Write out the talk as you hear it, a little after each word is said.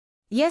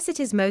Yes, it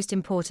is most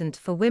important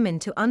for women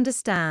to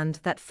understand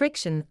that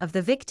friction of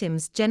the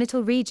victim's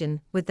genital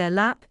region with their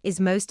lap is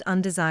most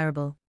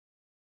undesirable.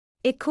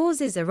 It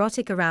causes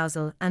erotic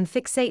arousal and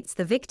fixates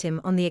the victim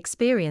on the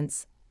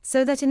experience,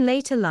 so that in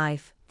later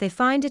life, they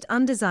find it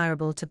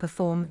undesirable to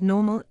perform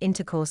normal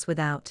intercourse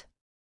without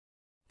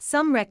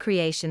some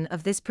recreation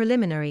of this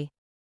preliminary.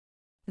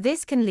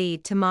 This can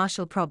lead to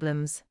martial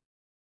problems.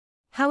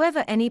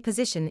 However, any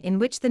position in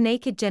which the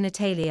naked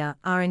genitalia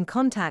are in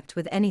contact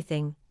with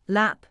anything,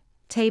 lap,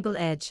 table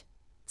edge,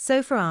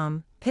 sofa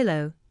arm,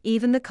 pillow,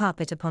 even the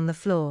carpet upon the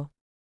floor,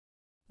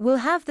 will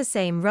have the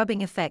same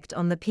rubbing effect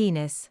on the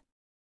penis.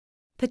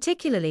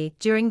 Particularly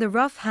during the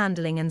rough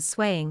handling and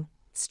swaying,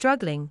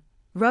 struggling,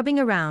 rubbing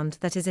around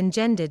that is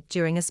engendered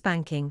during a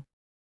spanking.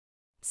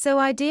 So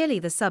ideally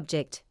the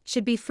subject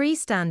should be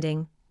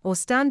freestanding or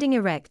standing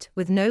erect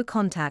with no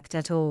contact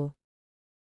at all.